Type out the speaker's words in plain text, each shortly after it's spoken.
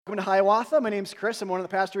Welcome to Hiawatha. My name's Chris. I'm one of the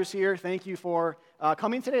pastors here. Thank you for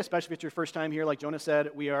coming today, especially if it's your first time here. Like Jonah said,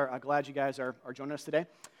 we are glad you guys are joining us today.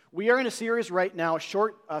 We are in a series right now, a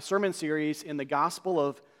short sermon series in the Gospel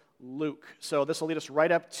of Luke. So this will lead us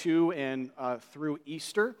right up to and through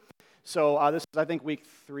Easter. So this is, I think, week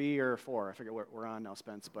 3 or 4. I forget what we're on now,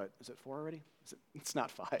 Spence, but is it 4 already? It's not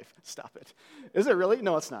 5. Stop it. Is it really?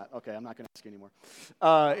 No, it's not. Okay, I'm not going to ask you anymore.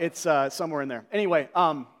 It's somewhere in there. Anyway,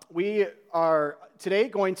 we are today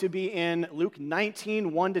going to be in Luke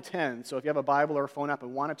 19, 1-10. So if you have a Bible or a phone app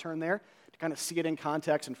and want to turn there to kind of see it in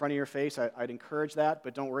context in front of your face, I'd encourage that.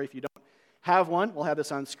 But don't worry if you don't have one. We'll have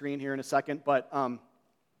this on screen here in a second. But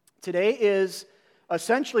today is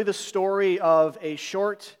essentially the story of a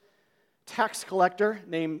short tax collector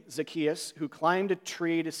named Zacchaeus who climbed a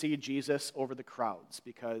tree to see Jesus over the crowds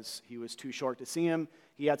because he was too short to see him.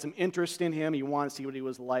 He had some interest in him. He wanted to see what he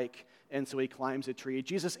was like, and so he climbs a tree.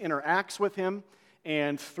 Jesus interacts with him,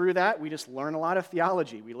 and through that, we just learn a lot of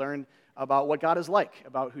theology. We learn about what God is like,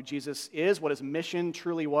 about who Jesus is, what his mission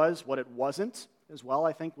truly was, what it wasn't as well.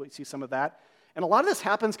 I think we see some of that. And a lot of this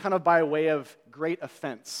happens kind of by way of great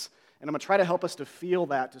offense. And I'm going to try to help us to feel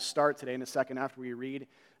that to start today in a second after we read.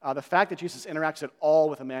 The fact that Jesus interacts at all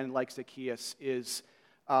with a man like Zacchaeus is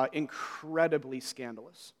incredibly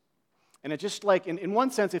scandalous. And it just like, in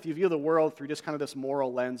one sense, if you view the world through just kind of this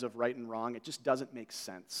moral lens of right and wrong, it just doesn't make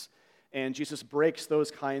sense. And Jesus breaks those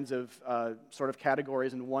kinds of sort of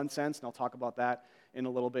categories in one sense, and I'll talk about that in a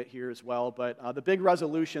little bit here as well. But the big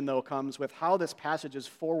resolution, though, comes with how this passage is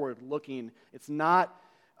forward-looking. It's not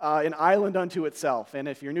an island unto itself. And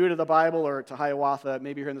if you're new to the Bible or to Hiawatha,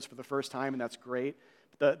 maybe you're hearing this for the first time, and that's great.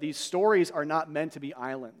 These stories are not meant to be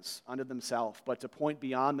islands unto themselves, but to point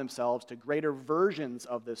beyond themselves to greater versions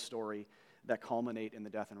of this story that culminate in the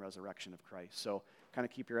death and resurrection of Christ. So kind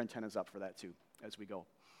of keep your antennas up for that too as we go.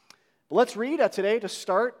 But let's read today to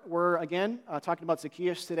start. We're again talking about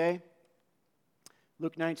Zacchaeus today.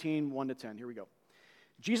 Luke 19, 1-10. Here we go.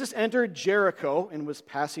 Jesus entered Jericho and was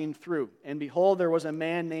passing through, and behold, there was a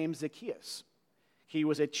man named Zacchaeus. He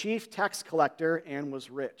was a chief tax collector and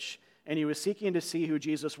was rich. And he was seeking to see who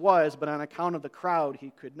Jesus was, but on account of the crowd, he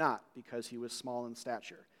could not, because he was small in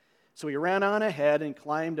stature. So he ran on ahead and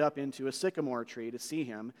climbed up into a sycamore tree to see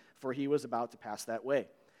him, for he was about to pass that way.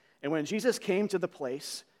 And when Jesus came to the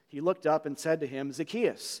place, he looked up and said to him,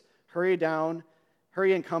 Zacchaeus, hurry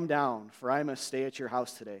and come down, for I must stay at your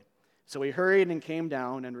house today. So he hurried and came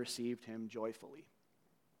down and received him joyfully.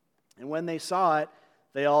 And when they saw it,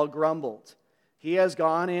 they all grumbled. He has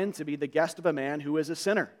gone in to be the guest of a man who is a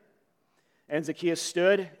sinner. And Zacchaeus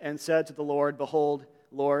stood and said to the Lord, Behold,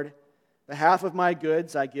 Lord, the half of my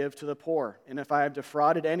goods I give to the poor, and if I have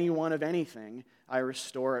defrauded anyone of anything, I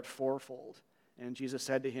restore it fourfold. And Jesus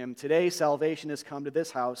said to him, Today salvation has come to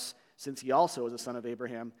this house, since he also is a son of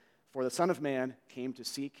Abraham, for the Son of Man came to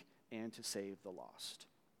seek and to save the lost.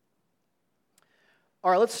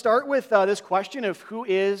 All right, let's start with this question of who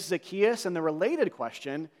is Zacchaeus, and the related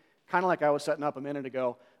question, kind of like I was setting up a minute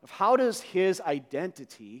ago, of how does his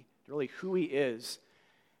identity, really who he is,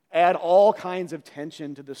 add all kinds of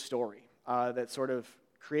tension to the story that sort of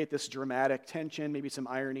create this dramatic tension, maybe some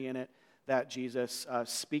irony in it, that Jesus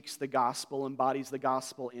speaks the gospel, embodies the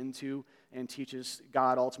gospel into, and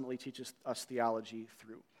God ultimately teaches us theology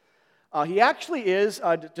through. He actually is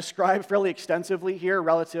described fairly extensively here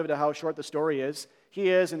relative to how short the story is. He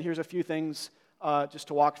is, and here's a few things just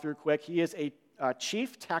to walk through quick, he is a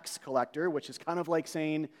chief tax collector, which is kind of like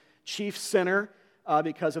saying chief sinner,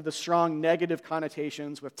 because of the strong negative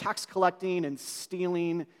connotations with tax collecting and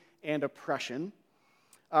stealing and oppression.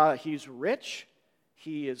 He's rich.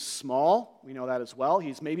 He is small. We know that as well.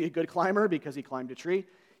 He's maybe a good climber because he climbed a tree.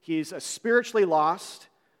 He's spiritually lost,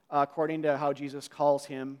 according to how Jesus calls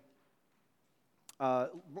him.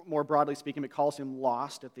 More broadly speaking, it calls him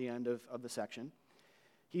lost at the end of the section.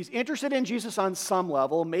 He's interested in Jesus on some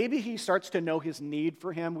level. Maybe he starts to know his need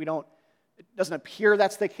for him. It doesn't appear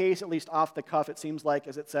that's the case, at least off the cuff, it seems like,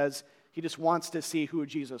 as it says, he just wants to see who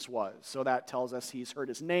Jesus was. So that tells us he's heard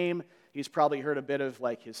his name. He's probably heard a bit of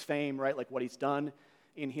like his fame, right? Like what he's done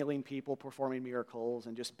in healing people, performing miracles,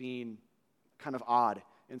 and just being kind of odd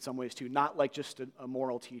in some ways too. Not like just a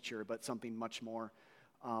moral teacher, but something much more.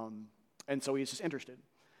 And so he's just interested.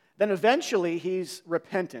 Then eventually he's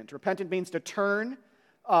repentant. Repentant means to turn.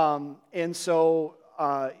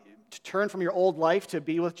 To turn from your old life to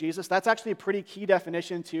be with Jesus. That's actually a pretty key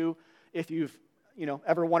definition too, if you've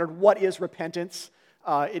ever wondered what is repentance.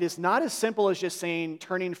 It is not as simple as just saying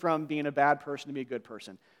turning from being a bad person to be a good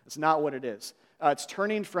person. It's not what it is. It's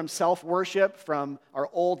turning from self-worship, from our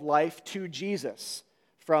old life to Jesus,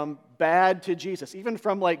 from bad to Jesus, even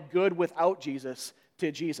from like good without Jesus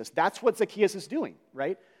to Jesus. That's what Zacchaeus is doing,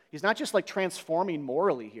 right? He's not just like transforming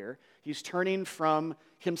morally here. He's turning from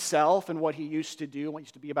himself and what he used to do, what he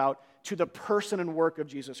used to be about, to the person and work of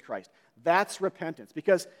Jesus Christ. That's repentance.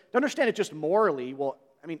 Because to understand it just morally, well,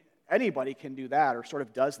 I mean, anybody can do that or sort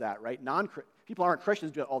of does that, right? People aren't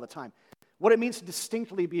Christians do it all the time. What it means to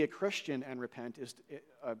distinctly be a Christian and repent is,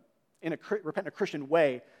 repent in a Christian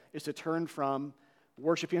way, is to turn from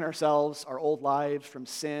worshiping ourselves, our old lives, from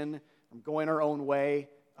sin, from going our own way,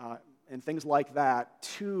 and things like that,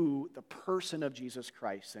 to the person of Jesus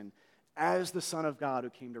Christ, and as the Son of God who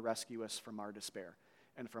came to rescue us from our despair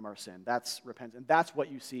and from our sin. That's repentance, and that's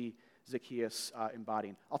what you see Zacchaeus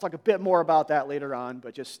embodying. I'll talk a bit more about that later on,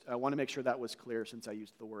 but just want to make sure that was clear since I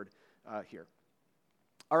used the word here.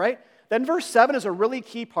 All right, then verse 7 is a really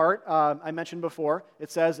key part I mentioned before.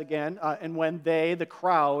 It says again, and when they, the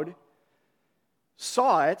crowd,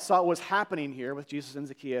 saw what was happening here with Jesus and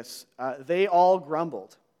Zacchaeus, they all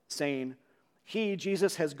grumbled, saying, he,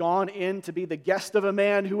 Jesus, has gone in to be the guest of a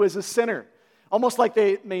man who is a sinner. Almost like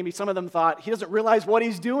maybe some of them thought, he doesn't realize what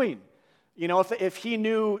he's doing. You know, if he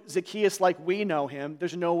knew Zacchaeus like we know him,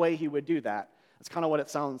 there's no way he would do that. That's kind of what it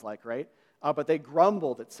sounds like, right? But they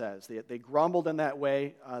grumbled, it says. They grumbled in that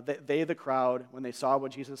way. They, the crowd, when they saw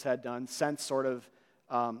what Jesus had done, sensed sort of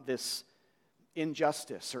this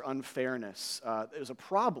injustice or unfairness. It was a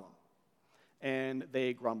problem, and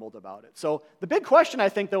they grumbled about it. So the big question, I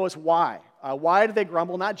think, though, is why? Why did they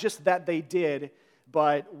grumble? Not just that they did,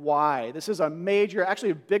 but why? This is a major,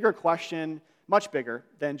 actually a bigger question, much bigger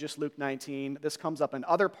than just Luke 19. This comes up in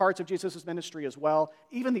other parts of Jesus' ministry as well.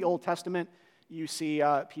 Even the Old Testament, you see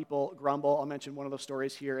people grumble. I'll mention one of those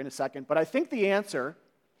stories here in a second. But I think the answer,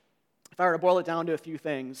 if I were to boil it down to a few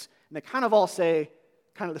things, and they kind of all say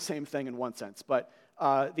kind of the same thing in one sense, but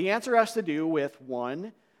the answer has to do with,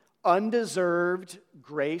 one, undeserved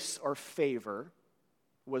grace or favor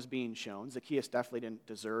was being shown. Zacchaeus definitely didn't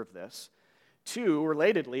deserve this. Two,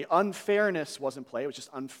 relatedly, unfairness was in play. It was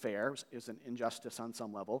just unfair. It was an injustice on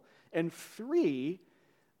some level. And three,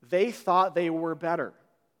 they thought they were better.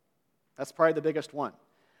 That's probably the biggest one.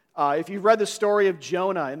 If you've read the story of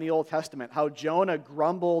Jonah in the Old Testament, how Jonah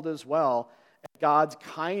grumbled as well at God's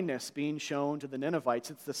kindness being shown to the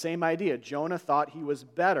Ninevites, it's the same idea. Jonah thought he was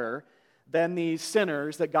better than these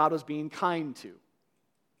sinners that God was being kind to.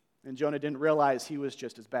 And Jonah didn't realize he was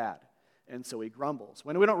just as bad. And so he grumbles.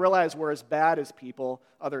 When we don't realize we're as bad as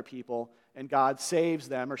other people, and God saves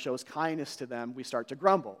them or shows kindness to them, we start to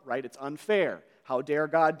grumble, right? It's unfair. How dare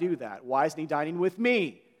God do that? Why isn't he dining with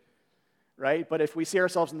me? Right? But if we see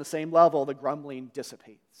ourselves in the same level, the grumbling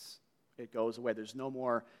dissipates. It goes away. There's no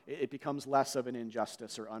more, it becomes less of an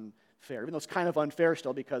injustice or unfair. Even though it's kind of unfair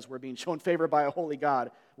still because we're being shown favor by a holy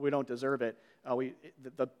God, we don't deserve it.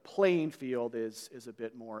 The playing field is a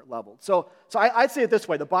bit more leveled. So I'd say it this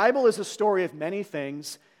way. The Bible is a story of many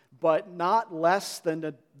things, but not less than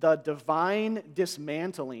the divine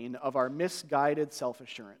dismantling of our misguided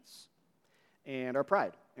self-assurance and our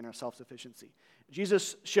pride and our self-sufficiency.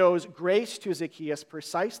 Jesus shows grace to Zacchaeus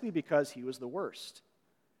precisely because he was the worst.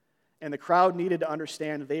 And the crowd needed to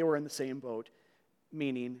understand they were in the same boat,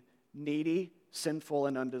 meaning needy, sinful,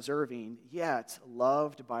 and undeserving, yet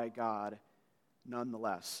loved by God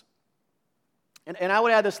nonetheless. And I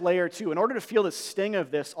would add this layer too, in order to feel the sting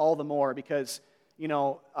of this all the more, because, you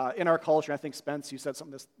know, in our culture, I think, Spence, you said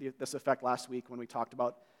something to this effect last week when we talked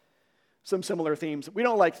about some similar themes. We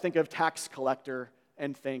don't think of tax collector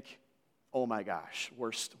and think, oh my gosh,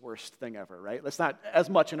 worst thing ever, right? That's not as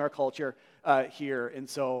much in our culture here. And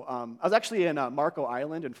so I was actually in Marco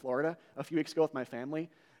Island in Florida a few weeks ago with my family,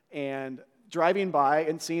 and driving by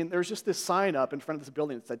and seeing there's just this sign up in front of this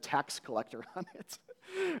building that said tax collector on it.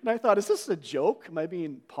 And I thought, is this a joke? Am I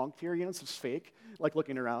being punked here? You know, this is fake, like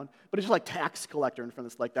looking around. But it's just like tax collector in front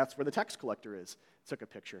of this, like that's where the tax collector is. Took a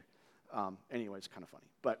picture. Anyway, it's kind of funny.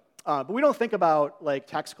 But we don't think about like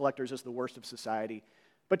tax collectors as the worst of society.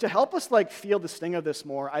 But to help us feel the sting of this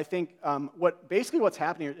more, I think what's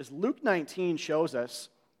happening here is Luke 19 shows us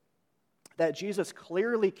that Jesus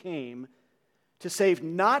clearly came to save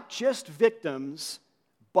not just victims,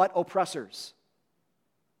 but oppressors.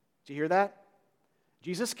 Do you hear that?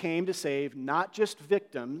 Jesus came to save not just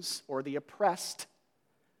victims or the oppressed,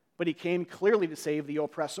 but he came clearly to save the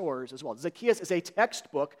oppressors as well. Zacchaeus is a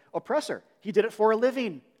textbook oppressor. He did it for a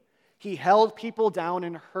living. He held people down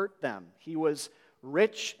and hurt them. He was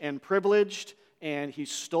rich and privileged, and he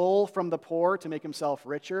stole from the poor to make himself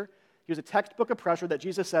richer. He was a textbook oppressor that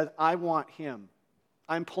Jesus said, I want him.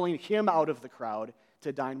 I'm pulling him out of the crowd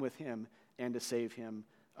to dine with him and to save him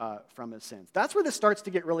from his sins. That's where this starts to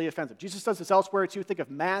get really offensive. Jesus does this elsewhere too. Think of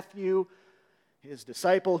Matthew his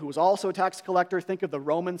disciple, who was also a tax collector. Think of the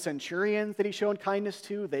Roman centurions that he showed kindness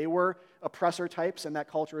to. They were oppressor types in that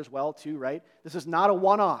culture as well, too, right? This is not a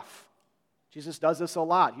one-off. Jesus does this a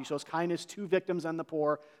lot. He shows kindness to victims and the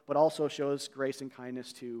poor, but also shows grace and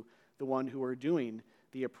kindness to the one who are doing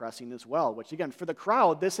the oppressing as well, which, again, for the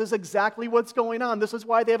crowd, this is exactly what's going on. This is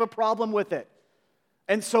why they have a problem with it.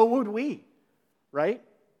 And so would we, right?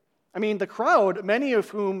 I mean, the crowd, many of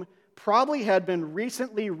whom probably had been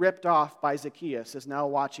recently ripped off by Zacchaeus, is now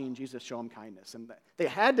watching Jesus show him kindness. And they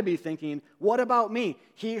had to be thinking, what about me?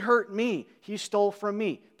 He hurt me. He stole from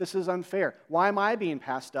me. This is unfair. Why am I being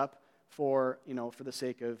passed up for the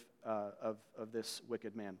sake of this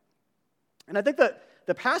wicked man? And I think that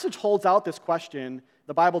the passage holds out this question.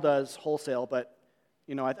 The Bible does wholesale, but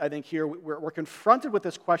I think here we're confronted with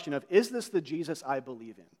this question of, is this the Jesus I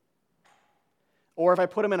believe in? Or have I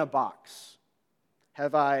put him in a box?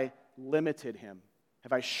 Have I limited him?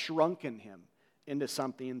 Have I shrunken him into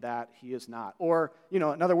something that he is not? Or, in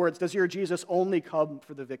other words, does your Jesus only come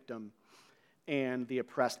for the victim and the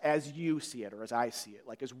oppressed as you see it or as I see it,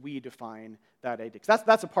 like as we define that idea? Because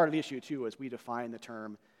that's a part of the issue, too, as we define the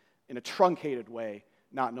term in a truncated way,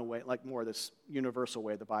 not in a way like more this universal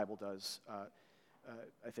way the Bible does,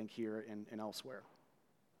 I think, here and elsewhere.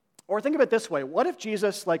 Or think of it this way. What if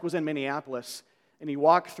Jesus was in Minneapolis and he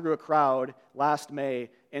walked through a crowd last May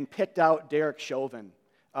and picked out Derek Chauvin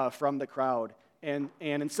from the crowd and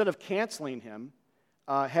instead of canceling him,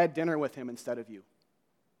 had dinner with him instead of you?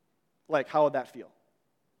 How would that feel?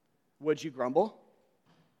 Would you grumble?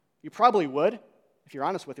 You probably would. If you're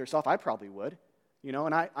honest with yourself, I probably would.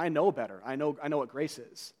 And I know better. I know what grace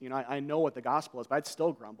is. I know what the gospel is, but I'd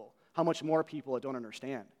still grumble. How much more people that don't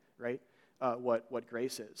understand, right, what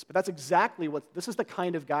grace is. But that's exactly this is the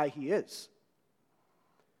kind of guy he is.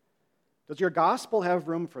 Does your gospel have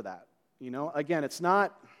room for that? Again, it's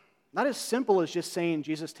not as simple as just saying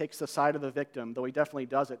Jesus takes the side of the victim, though he definitely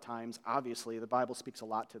does at times. Obviously, the Bible speaks a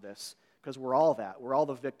lot to this, because we're all that. We're all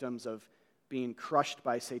the victims of being crushed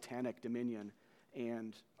by satanic dominion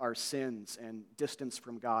and our sins and distance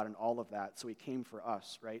from God and all of that. So he came for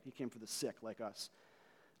us, right? He came for the sick like us.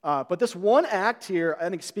 But this one act here, I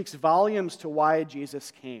think, speaks volumes to why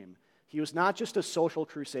Jesus came. He was not just a social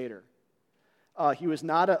crusader. He was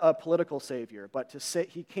not a political savior, but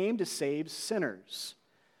he came to save sinners,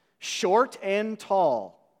 short and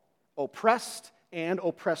tall, oppressed and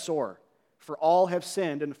oppressor, for all have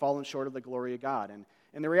sinned and fallen short of the glory of God.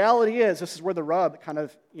 And the reality is, this is where the rub kind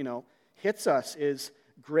of, hits us, is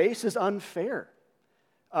grace is unfair.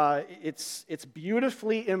 It's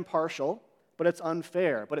beautifully impartial, but it's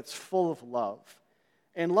unfair, but it's full of love.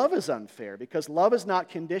 And love is unfair, because love is not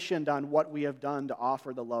conditioned on what we have done to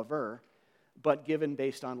offer the lover, but given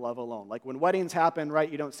based on love alone. Like when weddings happen,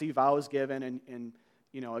 right, you don't see vows given and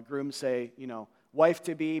a groom say,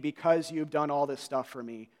 wife-to-be, because you've done all this stuff for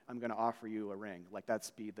me, I'm going to offer you a ring.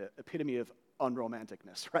 That's the epitome of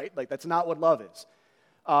unromanticness, right? That's not what love is.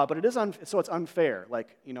 But it is, so it's unfair.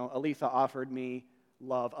 Aletha offered me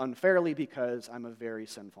love unfairly because I'm a very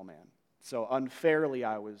sinful man. So unfairly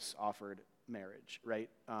I was offered marriage, right?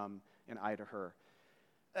 And I to her.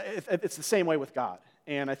 It's the same way with God.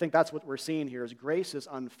 And I think that's what we're seeing here is grace is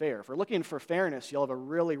unfair. If we're looking for fairness, you'll have a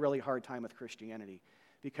really, really hard time with Christianity,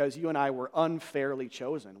 because you and I were unfairly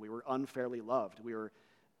chosen. We were unfairly loved. We were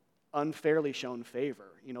unfairly shown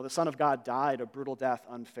favor. The Son of God died a brutal death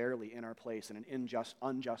unfairly in our place in an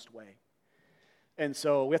unjust way. And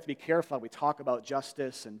so we have to be careful how we talk about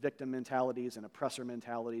justice and victim mentalities and oppressor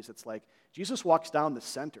mentalities. It's like Jesus walks down the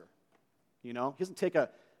center. He doesn't take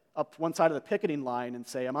up one side of the picketing line and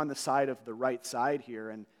say, I'm on the side of the right side here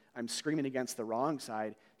and I'm screaming against the wrong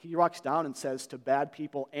side. He walks down and says to bad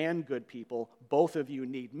people and good people, both of you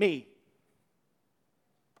need me.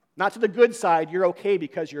 Not to the good side, you're okay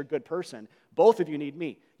because you're a good person. Both of you need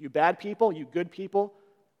me. You bad people, you good people,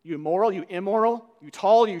 you moral, you immoral, you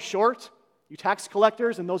tall, you short, you tax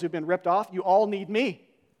collectors and those who've been ripped off, you all need me.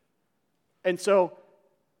 And so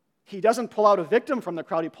he doesn't pull out a victim from the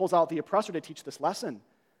crowd, he pulls out the oppressor to teach this lesson.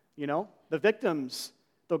 The victims,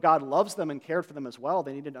 though God loves them and cared for them as well,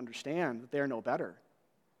 they needed to understand that they're no better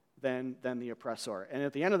than the oppressor. And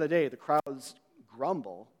at the end of the day, the crowds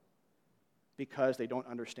grumble because they don't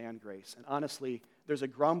understand grace. And honestly, there's a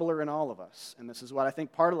grumbler in all of us. And this is what I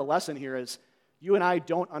think part of the lesson here is, you and I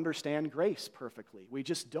don't understand grace perfectly. We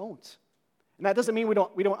just don't. And that doesn't mean we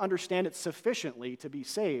don't understand it sufficiently to be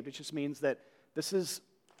saved. It just means that this is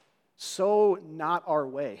so not our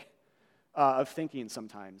way of thinking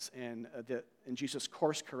sometimes. And Jesus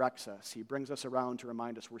course corrects us. He brings us around to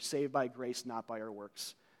remind us we're saved by grace, not by our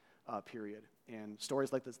works, period. And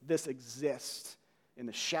stories like this exist in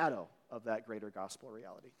the shadow of that greater gospel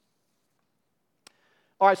reality.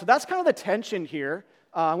 All right, so that's kind of the tension here.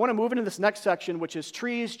 I want to move into this next section, which is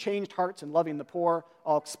trees, changed hearts, and loving the poor.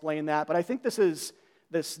 I'll explain that. But I think this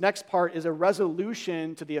next part is a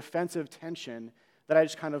resolution to the offensive tension that I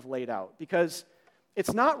just kind of laid out. Because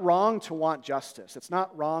it's not wrong to want justice. It's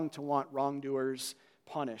not wrong to want wrongdoers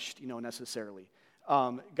punished, necessarily.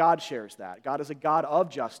 God shares that. God is a God of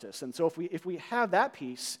justice. And so if we have that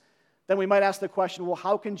piece, then we might ask the question, well,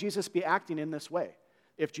 how can Jesus be acting in this way?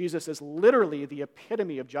 If Jesus is literally the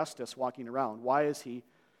epitome of justice walking around,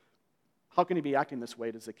 how can he be acting this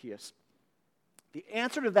way to Zacchaeus? The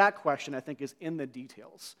answer to that question, I think, is in the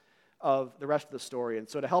details of the rest of the story. And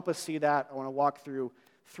so to help us see that, I want to walk through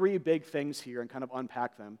 3 big things here and kind of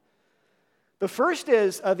unpack them. The first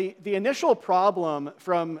is the initial problem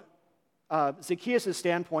from Zacchaeus'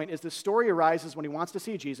 standpoint is the story arises when he wants to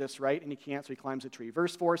see Jesus, right? And he can't, so he climbs a tree.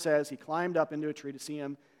 Verse 4 says he climbed up into a tree to see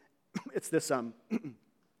him. It's this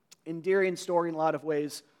endearing story in a lot of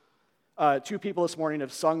ways. 2 people this morning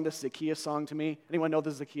have sung this Zacchaeus song to me. Anyone know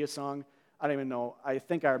the Zacchaeus song? I don't even know. I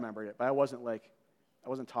think I remembered it, but I wasn't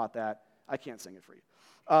taught that. I can't sing it for you.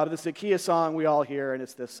 The Zacchaeus song we all hear, and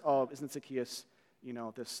it's this, isn't Zacchaeus,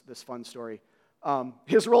 this fun story.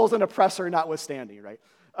 His role as an oppressor notwithstanding, right?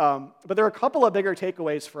 But there are a couple of bigger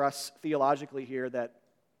takeaways for us theologically here that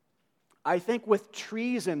I think with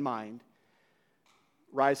trees in mind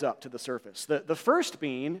rise up to the surface. The first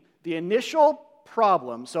being the initial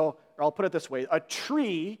problem. So I'll put it this way. A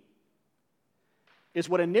tree is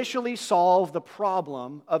what initially solved the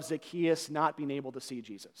problem of Zacchaeus not being able to see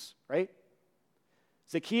Jesus, right?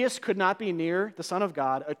 Zacchaeus could not be near the Son of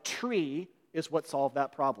God. A tree is what solved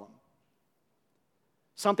that problem.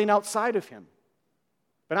 Something outside of him.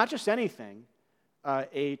 But not just anything,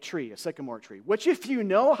 a tree, a sycamore tree. Which, if you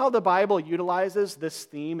know how the Bible utilizes this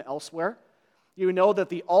theme elsewhere, you know that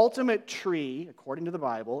the ultimate tree, according to the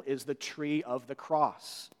Bible, is the tree of the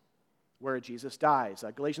cross, where Jesus dies.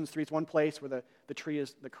 Galatians 3 is one place where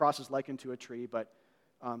the cross is likened to a tree, but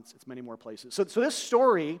it's many more places. So this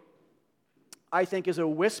story, I think, is a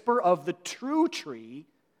whisper of the true tree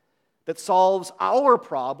that solves our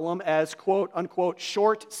problem as quote-unquote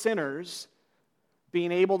short sinners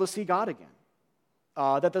being able to see God again.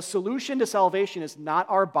 That the solution to salvation is not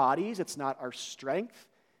our bodies, it's not our strength,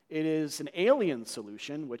 it is an alien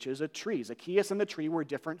solution, which is a tree. Zacchaeus and the tree were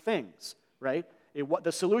different things, right?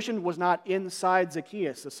 The solution was not inside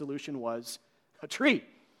Zacchaeus, the solution was a tree.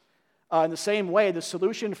 In the same way, the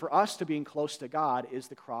solution for us to being close to God is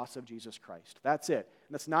the cross of Jesus Christ. That's it.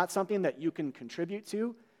 And that's not something that you can contribute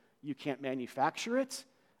to. You can't manufacture it.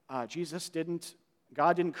 God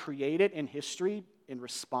didn't create it in history in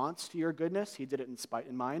response to your goodness. He did it in spite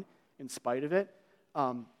of it.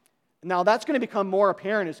 Now, that's going to become more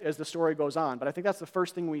apparent as the story goes on, but I think that's the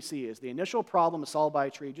first thing we see is the initial problem is solved by a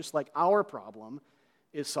tree, just like our problem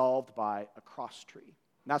is solved by a cross tree. And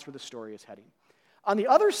that's where the story is heading. On the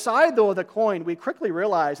other side, though, of the coin, we quickly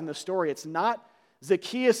realize in the story it's not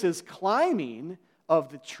Zacchaeus' climbing of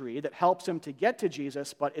the tree that helps him to get to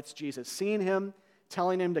Jesus, but it's Jesus seeing him,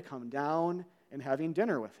 telling him to come down, and having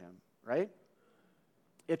dinner with him, right?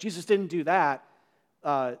 If Jesus didn't do that,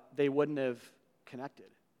 they wouldn't have connected.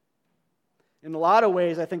 In a lot of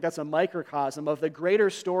ways, I think that's a microcosm of the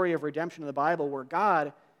greater story of redemption in the Bible, where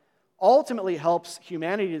God ultimately helps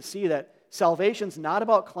humanity to see that salvation's not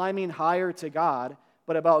about climbing higher to God,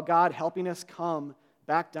 but about God helping us come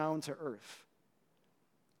back down to earth.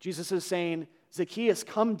 Jesus is saying, Zacchaeus,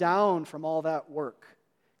 come down from all that work.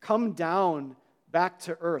 Come down back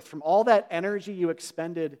to earth, from all that energy you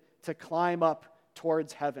expended to climb up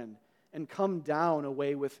towards heaven, and come down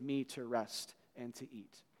away with me to rest and to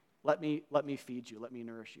eat. Let me feed you. Let me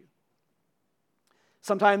nourish you.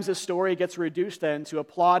 Sometimes this story gets reduced then to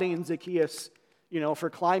applauding Zacchaeus, for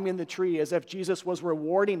climbing the tree as if Jesus was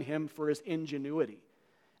rewarding him for his ingenuity.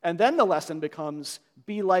 And then the lesson becomes,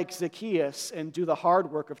 be like Zacchaeus and do the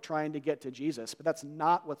hard work of trying to get to Jesus. But that's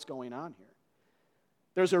not what's going on here.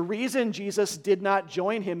 There's a reason Jesus did not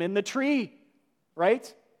join him in the tree,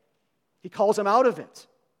 right? He calls him out of it.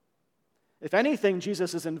 If anything,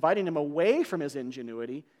 Jesus is inviting him away from his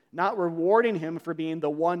ingenuity, not rewarding him for being the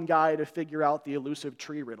one guy to figure out the elusive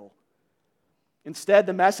tree riddle. Instead,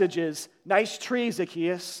 the message is, nice tree,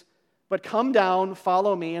 Zacchaeus, but come down,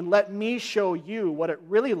 follow me, and let me show you what it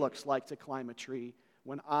really looks like to climb a tree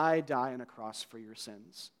when I die on a cross for your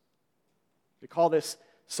sins. We call this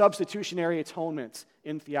substitutionary atonement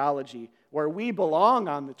in theology, where we belong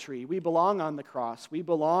on the tree, we belong on the cross, we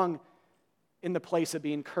belong in the place of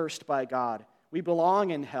being cursed by God, we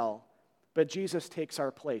belong in hell, but Jesus takes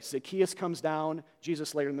our place. Zacchaeus comes down,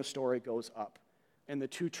 Jesus later in the story goes up. and the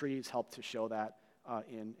two trees help to show that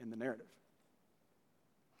in the narrative.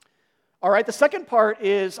 All right, the second part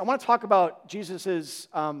is I want to talk about Jesus'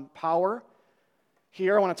 power.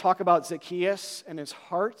 Here, I want to talk about Zacchaeus and his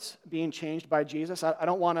heart being changed by Jesus. I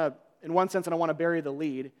don't want to, in one sense, I don't want to bury the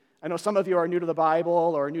lead. I know some of you are new to the Bible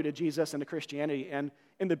or new to Jesus and to Christianity, and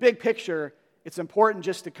in the big picture, it's important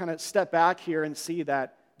just to kind of step back here and see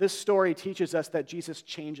that this story teaches us that Jesus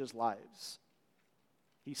changes lives.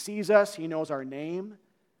 He sees us, he knows our name,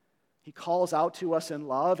 he calls out to us in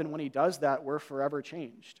love, and when he does that, we're forever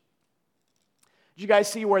changed. Did you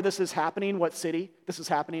guys see where this is happening, what city this is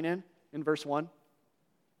happening in verse 1?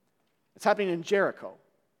 It's happening in Jericho,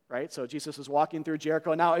 right? So Jesus is walking through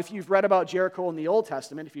Jericho. Now, if you've read about Jericho in the Old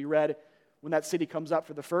Testament, if you read when that city comes up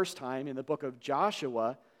for the first time in the book of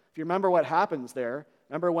Joshua, if you remember what happens there,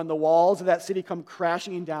 remember when the walls of that city come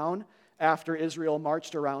crashing down after Israel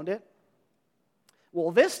marched around it?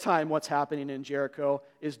 Well, this time what's happening in Jericho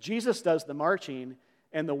is Jesus does the marching,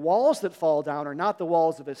 and the walls that fall down are not the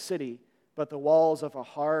walls of a city, but the walls of a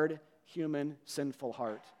hard, human, sinful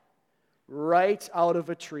heart. Right out of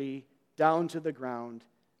a tree, down to the ground,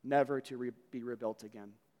 never to be rebuilt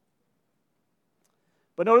again.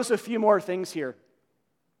 But notice a few more things here.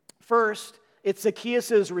 First, it's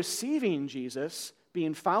Zacchaeus' receiving Jesus,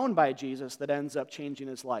 being found by Jesus, that ends up changing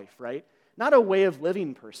his life, right? Not a way of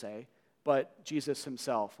living per se, but Jesus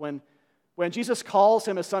himself. When Jesus calls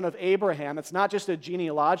him a son of Abraham, it's not just a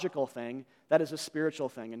genealogical thing, that is a spiritual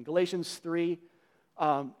thing. In Galatians 3,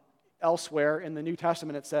 elsewhere in the New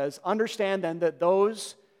Testament, it says, understand then that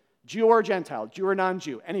those, Jew or Gentile, Jew or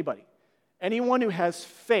non-Jew, anybody, anyone who has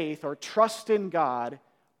faith or trust in God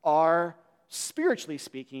are, spiritually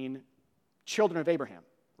speaking, children of Abraham,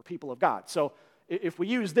 or people of God. So if we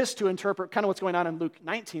use this to interpret kind of what's going on in Luke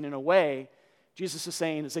 19 in a way, Jesus is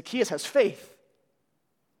saying Zacchaeus has faith.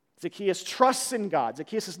 Zacchaeus trusts in God.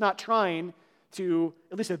 Zacchaeus is not trying to,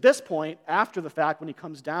 at least at this point, after the fact, when he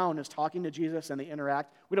comes down, is talking to Jesus and they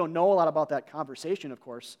interact. We don't know a lot about that conversation, of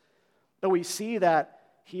course, but we see that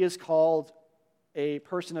he is called a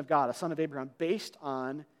person of God, a son of Abraham, based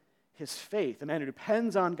on his faith, a man who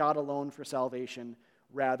depends on God alone for salvation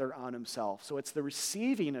rather on himself. So it's the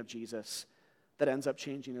receiving of Jesus that ends up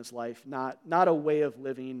changing his life, not a way of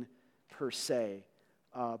living per se,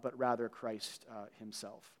 but rather Christ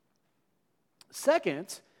himself.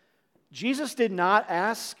 Second, Jesus did not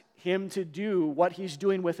ask him to do what he's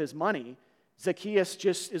doing with his money. Zacchaeus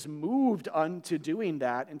just is moved unto doing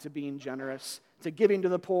that, into being generous, to giving to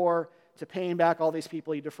the poor, to paying back all these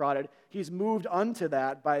people he defrauded. He's moved unto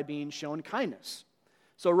that by being shown kindness.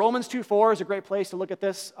 So Romans 2:4 is a great place to look at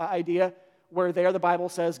this idea, where there the Bible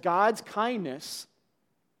says God's kindness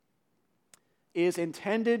is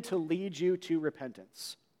intended to lead you to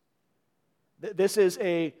repentance. This is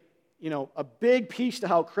a big piece to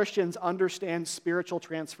how Christians understand spiritual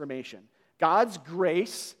transformation. God's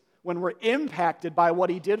grace, when we're impacted by what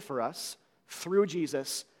he did for us through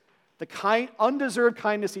Jesus, the undeserved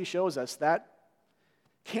kindness he shows us, that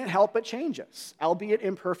can't help but change us, albeit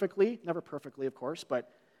imperfectly, never perfectly, of course,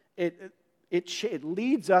 but it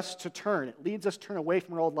leads us to turn. It leads us to turn away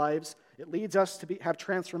from our old lives. It leads us to have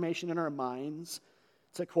transformation in our minds.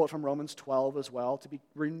 It's a quote from Romans 12 as well, to be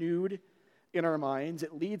renewed in our minds.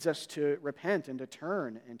 It leads us to repent and to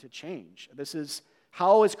turn and to change. This is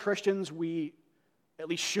how, as Christians, we at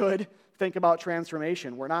least should think about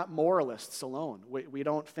transformation. We're not moralists alone. We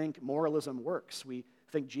don't think moralism works. We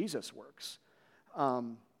think Jesus works.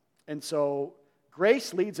 And so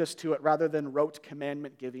grace leads us to it rather than rote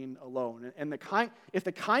commandment giving alone. And if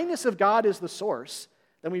the kindness of God is the source,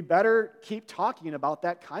 then we better keep talking about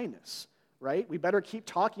that kindness, right? We better keep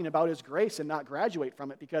talking about his grace and not graduate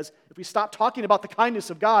from it, because if we stop talking about the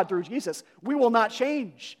kindness of God through Jesus, we will not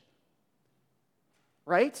change,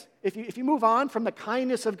 right? If you move on from the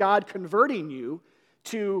kindness of God converting you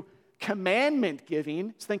to commandment giving,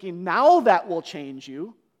 it's thinking now that will change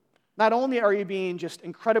you, not only are you being just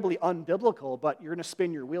incredibly unbiblical, but you're going to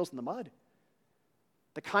spin your wheels in the mud.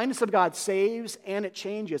 The kindness of God saves and it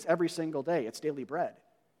changes every single day. It's daily bread.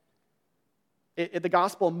 The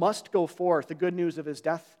gospel must go forth, the good news of his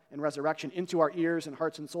death and resurrection, into our ears and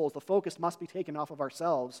hearts and souls. The focus must be taken off of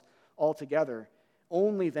ourselves altogether.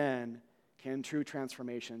 Only then can true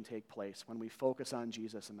transformation take place, when we focus on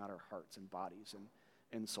Jesus and not our hearts and bodies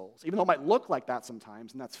and souls. Even though it might look like that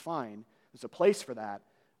sometimes, and that's fine, there's a place for that.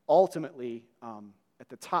 Ultimately, at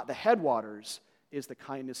the top, the headwaters is the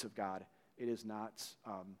kindness of God. It is not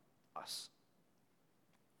us.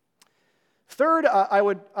 Third, I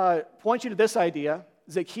would point you to this idea.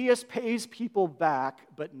 Zacchaeus pays people back,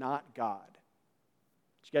 but not God.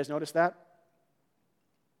 Did you guys notice that?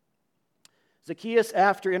 Zacchaeus,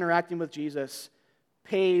 after interacting with Jesus,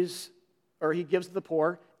 he gives to the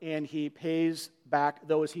poor, and he pays back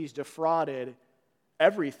those he's defrauded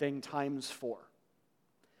everything times 4.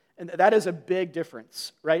 And that is a big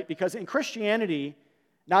difference, right? Because in Christianity,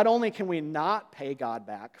 not only can we not pay God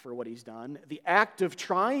back for what he's done, the act of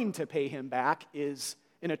trying to pay him back is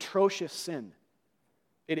an atrocious sin.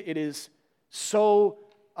 It is so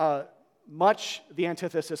much the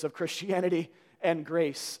antithesis of Christianity and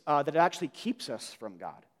grace that it actually keeps us from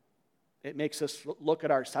God. It makes us look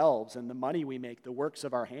at ourselves and the money we make, the works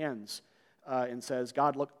of our hands, and says,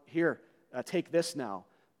 God, look here, take this now.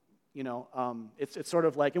 It's sort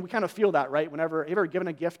of like, and we kind of feel that, right? Whenever you've ever given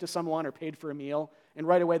a gift to someone or paid for a meal, and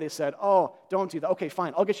right away they said, oh, don't do that. Okay,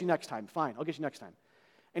 fine, I'll get you next time. Fine, I'll get you next time.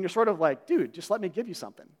 And you're sort of like, dude, just let me give you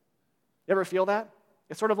something. You ever feel that?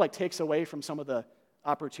 It sort of like takes away from some of the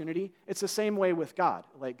opportunity. It's the same way with God.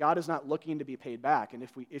 Like, God is not looking to be paid back. And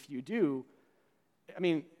if you do, I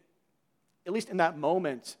mean, at least in that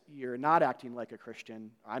moment, you're not acting like a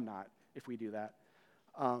Christian. I'm not, if we do that.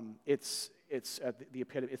 It's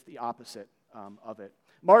the opposite of it.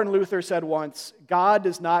 Martin Luther said once, God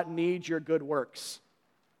does not need your good works,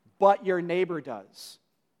 but your neighbor does.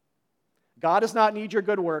 God does not need your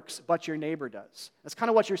good works, but your neighbor does. That's kind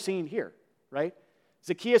of what you're seeing here, right?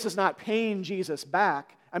 Zacchaeus is not paying Jesus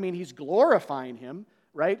back. I mean, he's glorifying him,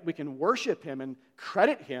 right? We can worship him and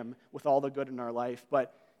credit him with all the good in our life,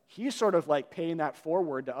 but he's sort of like paying that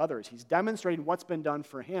forward to others. He's demonstrating what's been done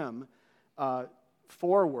for him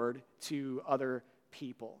forward to other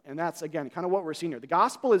people. And that's, again, kind of what we're seeing here. The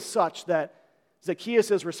gospel is such that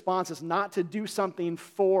Zacchaeus' response is not to do something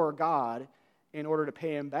for God in order to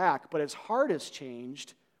pay him back, but his heart is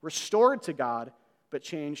changed, restored to God, but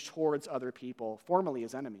changed towards other people, formerly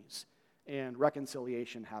his enemies. And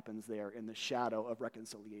reconciliation happens there in the shadow of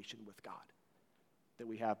reconciliation with God that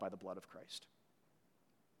we have by the blood of Christ.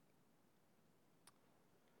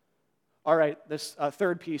 All right, this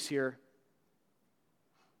third piece here.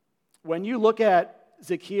 When you look at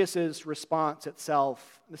Zacchaeus' response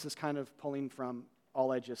itself, this is kind of pulling from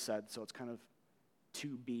all I just said, so it's kind of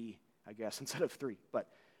 2B, I guess, instead of 3. But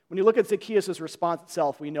when you look at Zacchaeus' response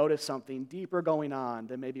itself, we notice something deeper going on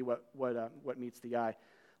than maybe what meets the eye.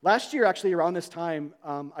 Last year, actually, around this time,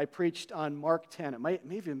 I preached on Mark 10. It may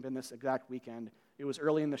have even been this exact weekend. It was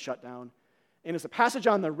early in the shutdown. And it's a passage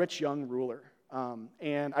on the rich young ruler.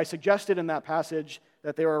 And I suggested in that passage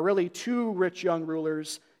that there are really 2 rich young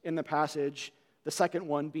rulers in the passage, the second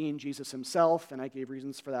one being Jesus himself, and I gave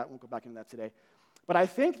reasons for that. Won't go back into that today. But I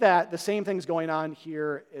think that the same thing's going on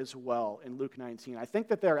here as well in Luke 19. I think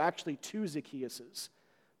that there are actually 2 Zacchaeuses.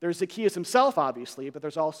 There's Zacchaeus himself, obviously, but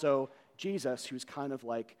there's also Jesus, who's kind of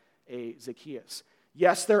like a Zacchaeus.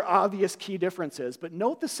 Yes, there are obvious key differences, but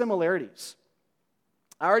note the similarities.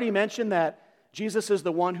 I already mentioned that Jesus is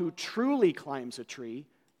the one who truly climbs a tree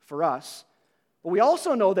for us, but we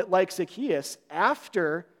also know that, like Zacchaeus,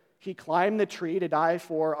 after he climbed the tree to die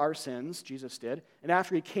for our sins, Jesus did, and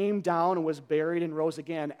after he came down and was buried and rose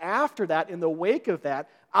again, after that, in the wake of that,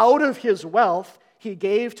 out of his wealth, he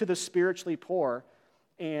gave to the spiritually poor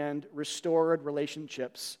and restored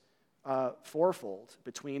relationships fourfold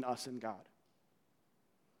between us and God.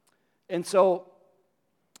 And so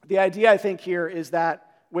the idea, I think, here is that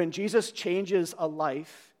when Jesus changes a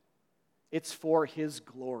life, it's for his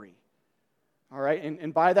glory. All right,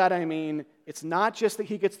 and by that I mean it's not just that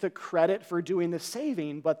he gets the credit for doing the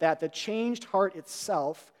saving, but that the changed heart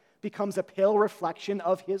itself becomes a pale reflection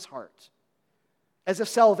of his heart. As if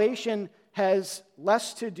salvation has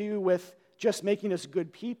less to do with just making us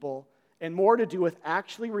good people and more to do with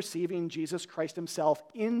actually receiving Jesus Christ himself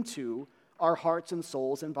into our hearts and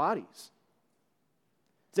souls and bodies.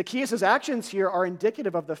 Zacchaeus' actions here are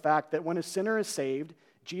indicative of the fact that when a sinner is saved,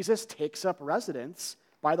 Jesus takes up residence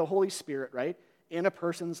by the Holy Spirit, right, in a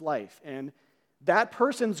person's life. And that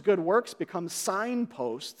person's good works become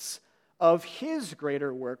signposts of his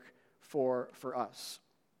greater work for us.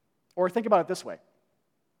 Or think about it this way.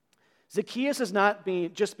 Zacchaeus is not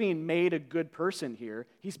just being made a good person here.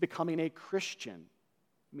 He's becoming a Christian,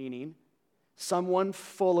 meaning someone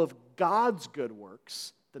full of God's good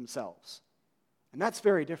works themselves. And that's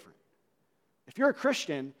very different. If you're a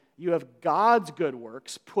Christian, you have God's good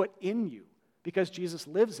works put in you because Jesus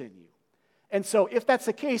lives in you. And so if that's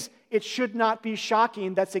the case, it should not be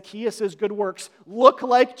shocking that Zacchaeus' good works look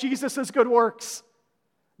like Jesus' good works.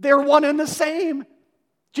 They're one and the same.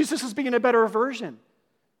 Jesus is being a better version.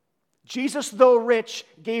 Jesus, though rich,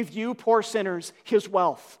 gave you poor sinners his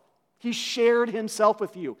wealth. He shared himself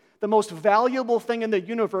with you. The most valuable thing in the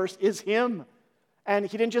universe is him. And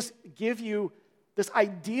he didn't just give you this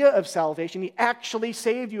idea of salvation. He actually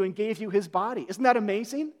saved you and gave you his body. Isn't that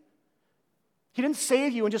amazing? He didn't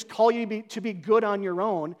save you and just call you to be good on your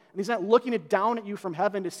own, and he's not looking down at you from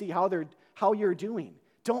heaven to see how you're doing.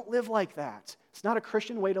 Don't live like that. It's not a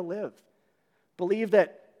Christian way to live. Believe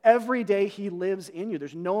that every day he lives in you.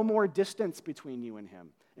 There's no more distance between you and him.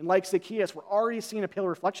 And like Zacchaeus, we're already seeing a pale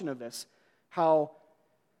reflection of this, how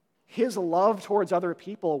his love towards other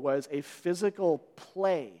people was a physical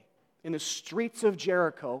play in the streets of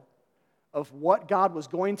Jericho of what God was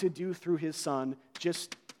going to do through his son,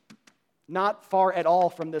 just not far at all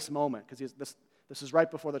from this moment, because this is right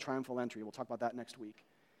before the triumphal entry. We'll talk about that next week.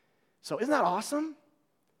 So isn't that awesome?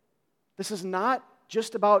 This is not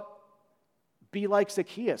just about be like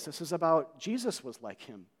Zacchaeus. This is about Jesus was like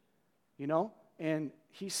him, and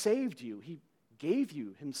he saved you. He gave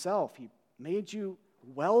you himself. He made you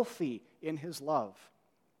wealthy in his love.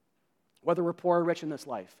 Whether we're poor or rich in this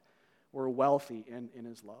life, we're wealthy in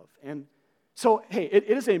his love. And so, hey, it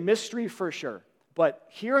is a mystery for sure. But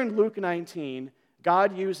here in Luke 19,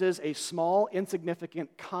 God uses a small,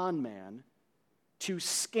 insignificant con man to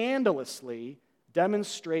scandalously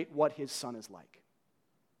demonstrate what his son is like.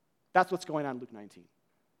 That's what's going on in Luke 19.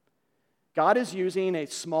 God is using a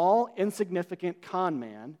small, insignificant con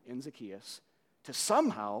man in Zacchaeus to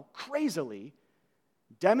somehow, crazily,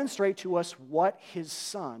 demonstrate to us what his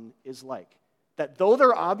son is like. That though there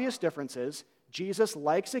are obvious differences, Jesus,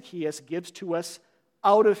 like Zacchaeus, gives to us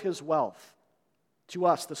out of his wealth, to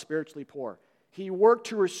us, the spiritually poor. He worked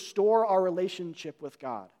to restore our relationship with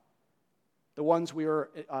God, the ones we were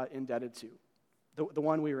indebted to, the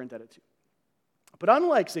one we were indebted to. But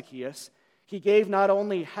unlike Zacchaeus, he gave not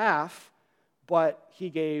only half, but he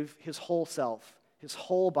gave his whole self, his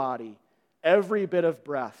whole body, every bit of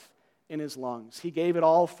breath in his lungs. He gave it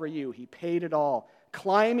all for you. He paid it all,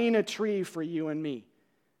 climbing a tree for you and me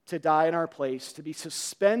to die in our place, to be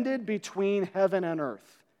suspended between heaven and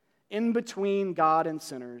earth, in between God and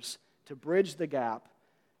sinners, to bridge the gap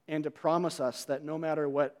and to promise us that no matter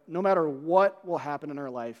what will happen in our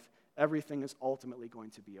life, everything is ultimately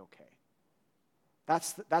going to be okay.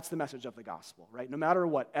 That's the message of the gospel, right? No matter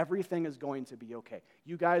what, everything is going to be okay.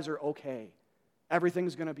 You guys are okay.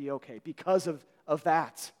 Everything's going to be okay because of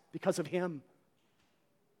that, because of him.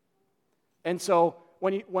 And so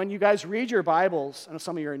when you guys read your Bibles, I know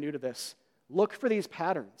some of you are new to this, look for these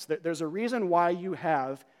patterns. There's a reason why you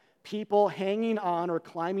have people hanging on or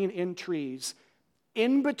climbing in trees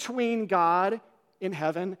in between God in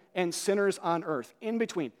heaven and sinners on earth, in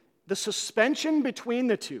between. The suspension between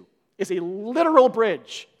the two is a literal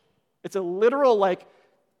bridge. It's a literal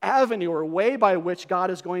avenue or way by which God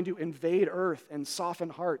is going to invade earth and soften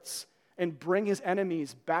hearts and bring his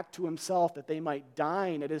enemies back to himself that they might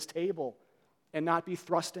dine at his table and not be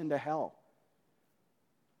thrust into hell.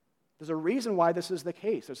 There's a reason why this is the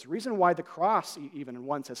case. There's a reason why the cross, even in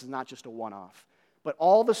one sense, is not just a one-off. But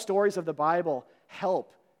all the stories of the Bible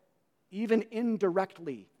help, even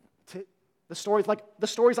indirectly, to the stories like the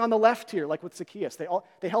stories on the left here, like with Zacchaeus.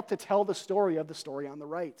 They help to tell the story of the story on the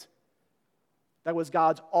right. That was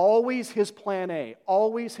God's always his plan A,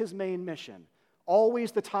 always his main mission,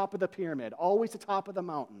 always the top of the pyramid, always the top of the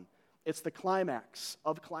mountain. It's the climax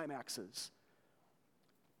of climaxes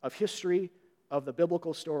of history, of the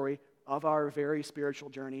biblical story, of our very spiritual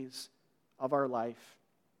journeys, of our life.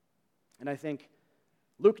 And I think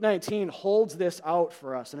Luke 19 holds this out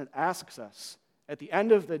for us, and it asks us, at the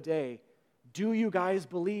end of the day, do you guys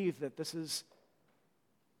believe that this is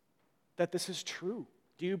true?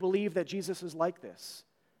 Do you believe that Jesus is like this?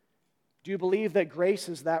 Do you believe that grace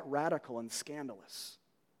is that radical and scandalous?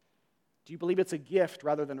 Do you believe it's a gift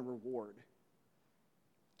rather than a reward?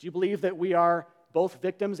 Do you believe that we are both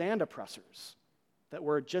victims and oppressors? That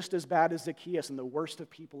we're just as bad as Zacchaeus and the worst of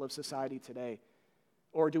people of society today?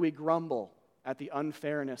 Or do we grumble at the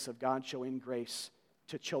unfairness of God showing grace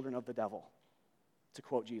to children of the devil, to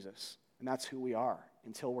quote Jesus? And that's who we are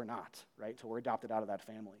until we're not, right? Until we're adopted out of that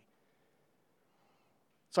family.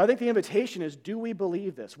 So I think the invitation is, do we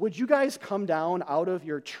believe this? Would you guys come down out of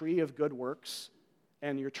your tree of good works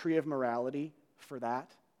and your tree of morality for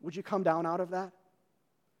that? Would you come down out of that?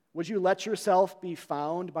 Would you let yourself be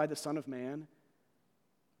found by the Son of Man?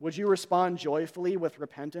 Would you respond joyfully with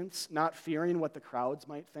repentance, not fearing what the crowds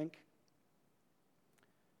might think?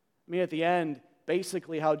 I mean, at the end,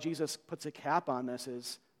 basically how Jesus puts a cap on this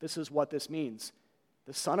is what this means.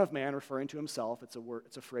 The Son of Man, referring to himself, it's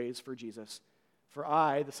a phrase for Jesus. For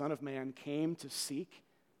I, the Son of Man, came to seek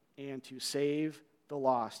and to save the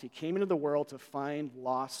lost. He came into the world to find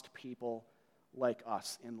lost people like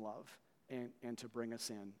us in love and to bring us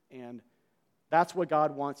in. And That's what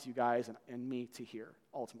God wants you guys and me to hear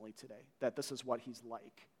ultimately today, that this is what he's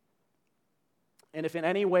like. And if in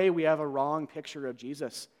any way we have a wrong picture of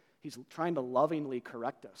Jesus, he's trying to lovingly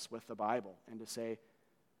correct us with the Bible and to say,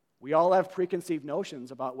 we all have preconceived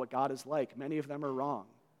notions about what God is like. Many of them are wrong.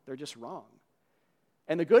 They're just wrong.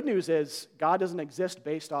 And the good news is God doesn't exist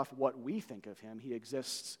based off what we think of him. He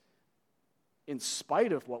exists in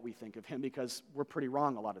spite of what we think of him because we're pretty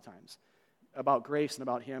wrong a lot of times about grace and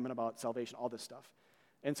about him and about salvation, all this stuff.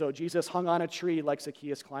 And so Jesus hung on a tree like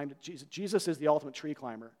Zacchaeus climbed. Jesus is the ultimate tree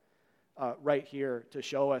climber right here to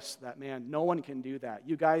show us that, man, no one can do that.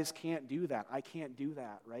 You guys can't do that. I can't do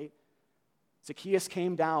that, right? Zacchaeus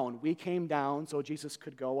came down. We came down so Jesus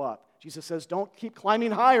could go up. Jesus says, don't keep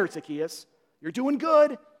climbing higher, Zacchaeus. You're doing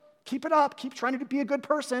good. Keep it up. Keep trying to be a good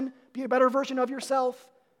person. Be a better version of yourself.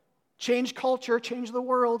 Change culture. Change the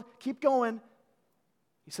world. Keep going.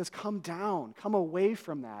 He says, come down. Come away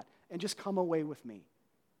from that and just come away with me.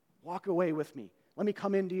 Walk away with me. Let me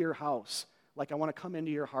come into your house. Like I want to come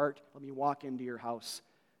into your heart. Let me walk into your house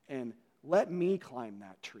and let me climb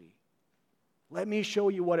that tree. Let me show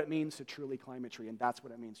you what it means to truly climb a tree, and that's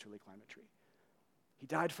what it means to truly climb a tree. He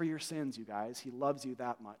died for your sins, you guys. He loves you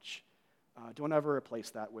that much. Don't ever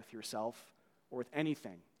replace that with yourself or with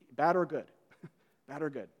anything, bad or good. Bad or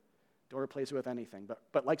good. Don't replace it with anything.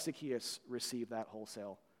 But like Zacchaeus, receive that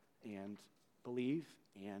wholesale and believe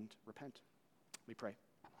and repent. We pray.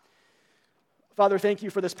 Father, thank you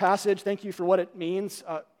for this passage. Thank you for what it means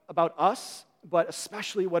about us, but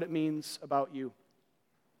especially what it means about you.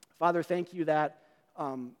 Father, thank you that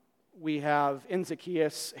we have in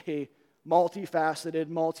Zacchaeus a multifaceted,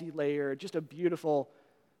 multi-layered, just a beautiful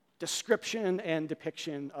description and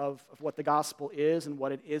depiction of what the gospel is and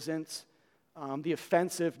what it isn't, the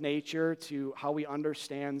offensive nature to how we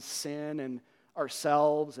understand sin and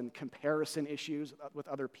ourselves and comparison issues with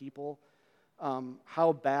other people,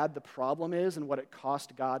 how bad the problem is and what it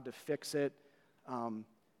cost God to fix it,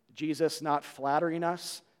 Jesus not flattering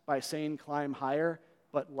us by saying climb higher,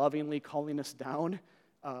 but lovingly calling us down,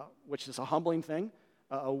 which is a humbling thing,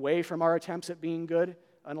 away from our attempts at being good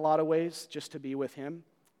in a lot of ways, just to be with him.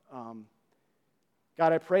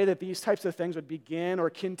 God, I pray that these types of things would begin or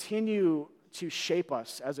continue to shape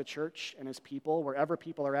us as a church and as people, wherever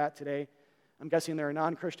people are at today. I'm guessing there are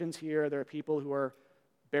non-Christians here. There are people who are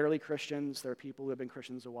barely Christians. There are people who have been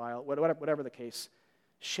Christians a while. Whatever the case,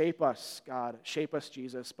 shape us, God. Shape us,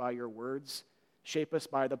 Jesus, by your words. Shape us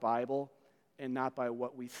by the Bible and not by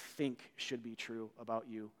what we think should be true about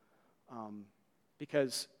you.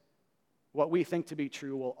 Because what we think to be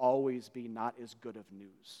true will always be not as good of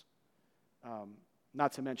news.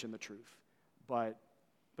 Not to mention the truth. But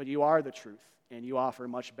you are the truth, and you offer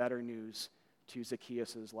much better news to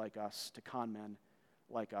Zacchaeuses like us, to con men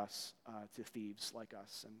like us, to thieves like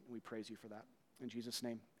us. And we praise you for that. In Jesus'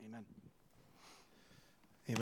 name, amen.